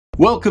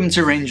Welcome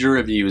to Ranger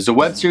Reviews, a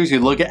web series where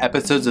we look at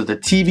episodes of the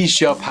TV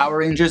show Power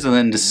Rangers and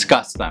then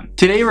discuss them.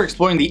 Today we're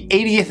exploring the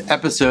 80th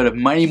episode of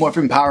Mighty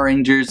Morphin Power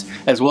Rangers,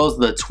 as well as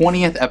the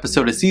 20th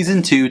episode of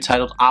Season 2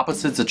 titled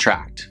Opposites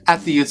Attract.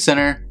 At the Youth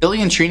Center,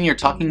 Billy and Trini are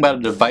talking about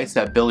a device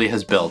that Billy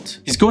has built.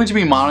 He's going to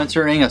be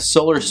monitoring a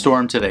solar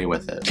storm today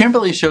with it.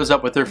 Kimberly shows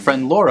up with her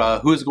friend Laura,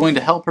 who is going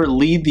to help her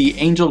lead the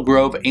Angel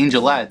Grove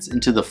Angelettes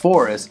into the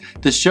forest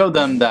to show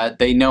them that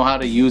they know how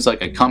to use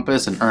like a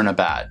compass and earn a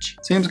badge.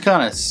 Seems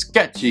kinda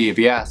sketchy if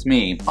you ask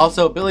me.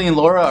 Also, Billy and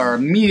Laura are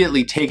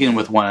immediately taken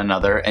with one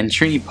another, and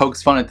Trini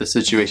pokes fun at the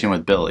situation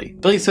with Billy.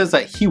 Billy says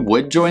that he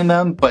would join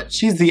them, but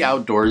she's the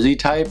outdoorsy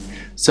type,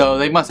 so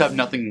they must have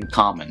nothing in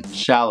common.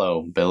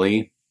 Shallow,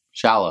 Billy.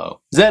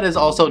 Shallow. Zed is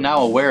also now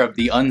aware of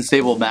the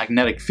unstable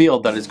magnetic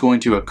field that is going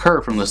to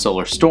occur from the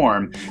solar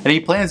storm, and he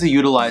plans to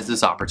utilize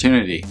this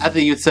opportunity. At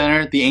the Youth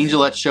Center, the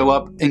Angelettes show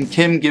up, and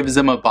Kim gives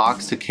them a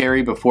box to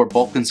carry before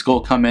Bulk and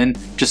Skull come in,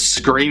 just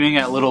screaming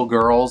at little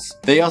girls.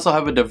 They also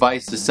have a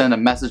device to send a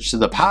message to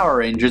the Power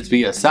Rangers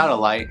via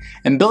satellite,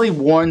 and Billy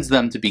warns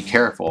them to be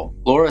careful.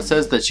 Laura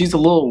says that she's a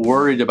little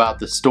worried about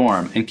the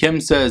storm, and Kim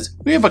says,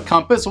 "We have a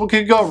compass, what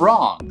could go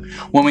wrong?"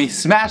 When we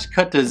smash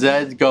cut to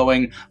Zed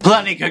going,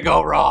 "Plenty could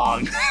go wrong."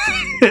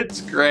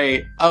 It's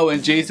great. Oh,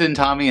 and Jason,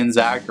 Tommy, and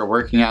Zach are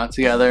working out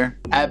together.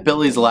 At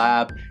Billy's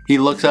lab, he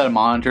looks at a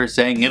monitor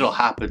saying it'll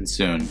happen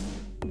soon.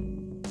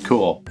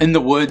 Cool. In the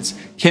woods,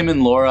 Kim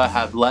and Laura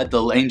have led the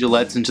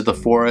Angelettes into the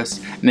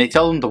forest, and they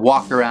tell them to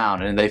walk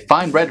around, and they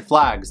find red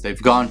flags.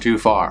 They've gone too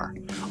far.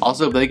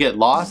 Also, if they get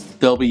lost,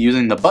 they'll be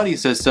using the buddy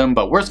system,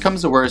 but worst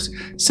comes to worst,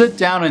 sit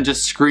down and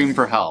just scream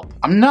for help.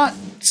 I'm not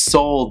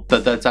sold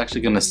that that's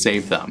actually going to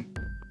save them.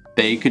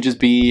 They could just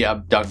be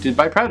abducted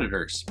by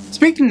predators.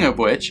 Speaking of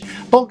which,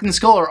 Bulk and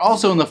Skull are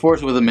also in the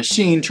forest with a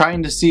machine,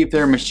 trying to see if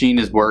their machine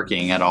is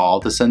working at all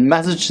to send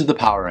message to the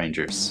Power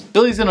Rangers.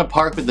 Billy's in a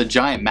park with a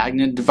giant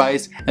magnet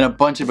device and a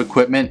bunch of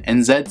equipment,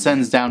 and Zed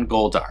sends down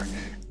Goldar.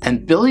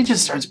 And Billy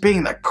just starts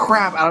beating the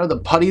crap out of the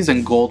putties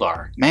and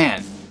Goldar.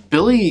 Man,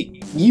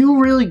 Billy, you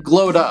really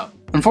glowed up.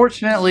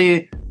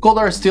 Unfortunately,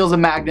 Goldar steals a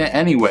magnet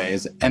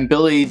anyways, and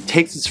Billy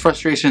takes his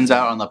frustrations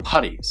out on the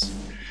putties.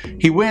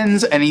 He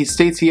wins, and he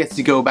states he has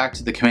to go back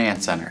to the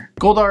command center.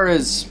 Goldar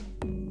is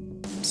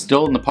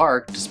still in the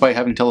park despite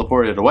having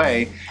teleported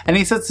away, and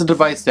he sets the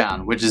device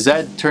down, which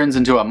Zed turns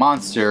into a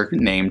monster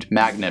named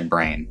Magnet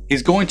Brain.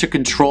 He's going to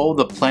control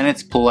the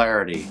planet's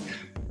polarity.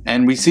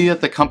 And we see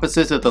that the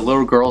compasses that the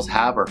little girls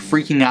have are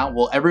freaking out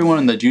while everyone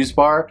in the juice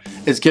bar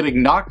is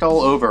getting knocked all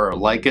over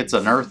like it's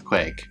an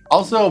earthquake.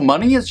 Also,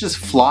 money is just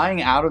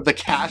flying out of the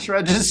cash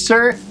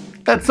register.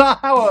 That's not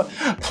how a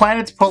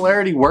planet's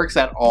polarity works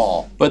at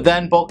all. But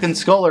then Bulk and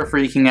Skull are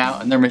freaking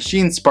out, and their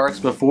machine sparks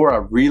before a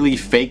really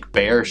fake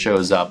bear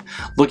shows up,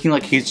 looking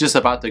like he's just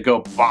about to go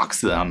box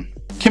them.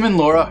 Kim and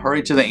Laura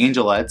hurry to the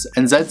Angelettes,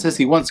 and Zed says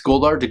he wants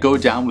Goldar to go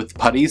down with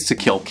putties to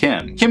kill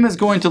Kim. Kim is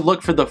going to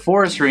look for the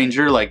Forest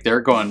Ranger like they're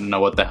going to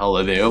know what the hell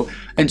to do,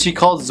 and she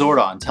calls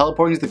Zordon,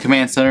 teleporting to the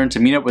command center to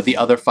meet up with the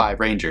other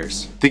 5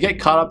 Rangers. They get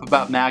caught up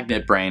about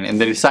Magnet Brain,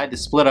 and they decide to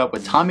split up,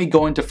 with Tommy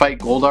going to fight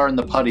Goldar and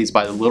the putties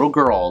by the little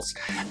girls,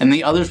 and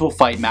the others will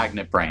fight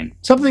Magnet Brain.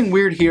 Something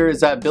weird here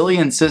is that Billy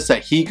insists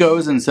that he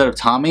goes instead of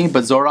Tommy,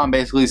 but Zordon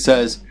basically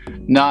says,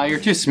 "Nah, you're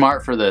too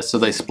smart for this," so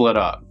they split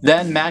up.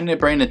 Then Magnet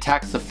Brain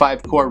attacks the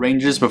 5 core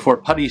Rangers before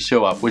putties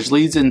show up, which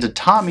leads into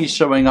Tommy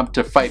showing up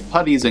to fight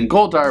putties and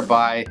Goldar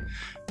by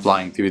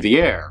flying through the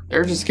air.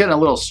 They're just getting a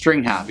little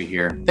string happy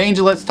here. The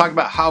Angelettes talk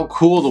about how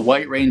cool the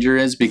White Ranger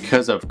is,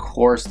 because of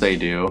course they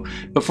do,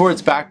 before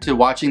it's back to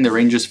watching the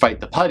Rangers fight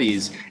the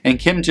putties, and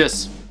Kim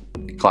just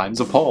climbs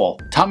a pole.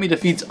 Tommy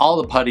defeats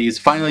all the putties,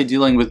 finally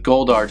dealing with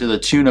Goldar to the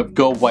tune of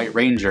Go White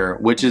Ranger,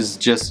 which is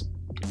just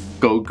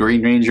Go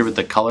Green Ranger with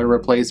the color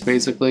replaced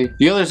basically.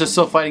 The others are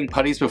still fighting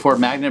putties before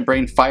Magnet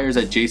Brain fires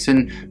at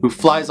Jason, who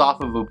flies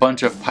off of a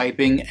bunch of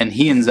piping, and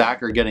he and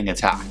Zach are getting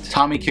attacked.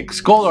 Tommy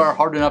kicks Goldar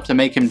hard enough to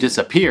make him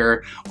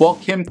disappear, while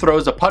Kim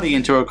throws a putty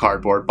into a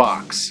cardboard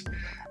box.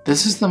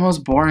 This is the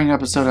most boring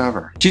episode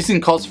ever.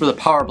 Jason calls for the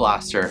Power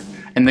Blaster,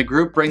 and the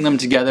group bring them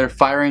together,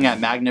 firing at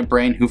Magnet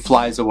Brain, who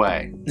flies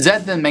away.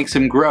 Zed then makes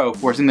him grow,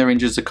 forcing the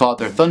Rangers to call out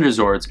their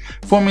Thunderzords,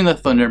 forming the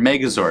Thunder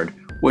Megazord,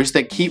 which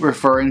they keep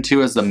referring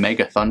to as the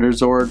Mega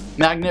Thunderzord.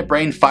 Magnet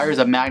Brain fires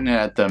a magnet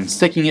at them,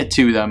 sticking it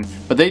to them,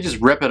 but they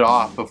just rip it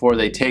off before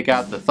they take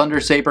out the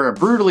Thunder Saber and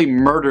brutally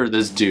murder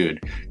this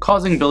dude,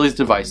 causing Billy's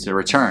device to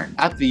return.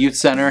 At the Youth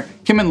Center,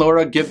 Kim and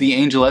Laura give the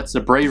Angelettes the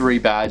Bravery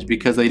Badge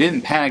because they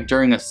didn't panic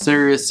during a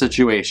serious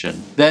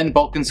situation. Then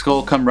Bulk and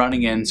Skull come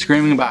running in,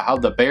 screaming about how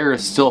the bear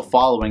is still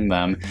following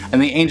them,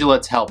 and the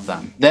Angelettes help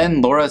them.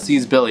 Then Laura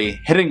sees Billy,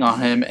 hitting on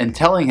him and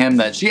telling him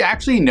that she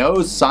actually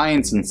knows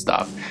science and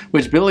stuff,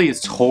 which Billy is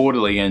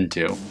totally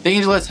into. The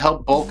Angelettes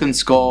help Bulk and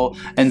Skull,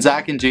 and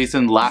Zach and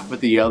Jason laugh with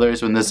the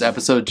others when this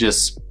episode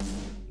just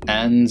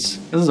ends.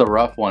 This is a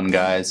rough one,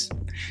 guys.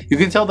 You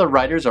can tell the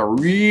writers are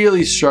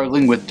really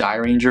struggling with Die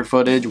Ranger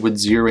footage with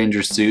Zero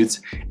Ranger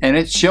suits, and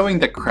it's showing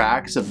the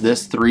cracks of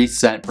this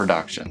 3-cent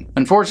production.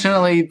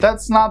 Unfortunately,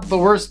 that's not the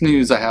worst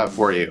news I have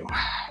for you.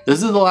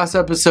 This is the last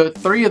episode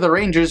 3 of the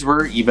Rangers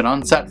were even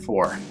on set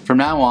for. From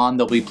now on,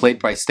 they'll be played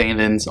by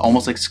stand-ins,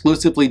 almost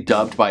exclusively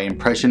dubbed by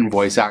impression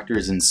voice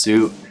actors in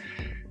suit.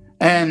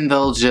 And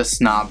they'll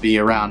just not be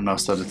around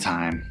most of the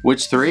time.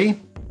 Which 3?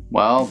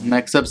 Well,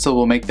 next episode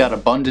will make that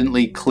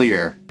abundantly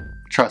clear.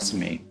 Trust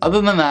me. Other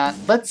than that,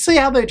 let's see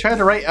how they try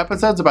to write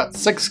episodes about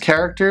 6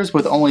 characters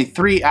with only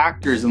 3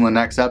 actors in the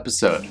next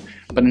episode.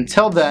 But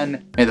until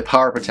then, may the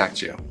power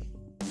protect you.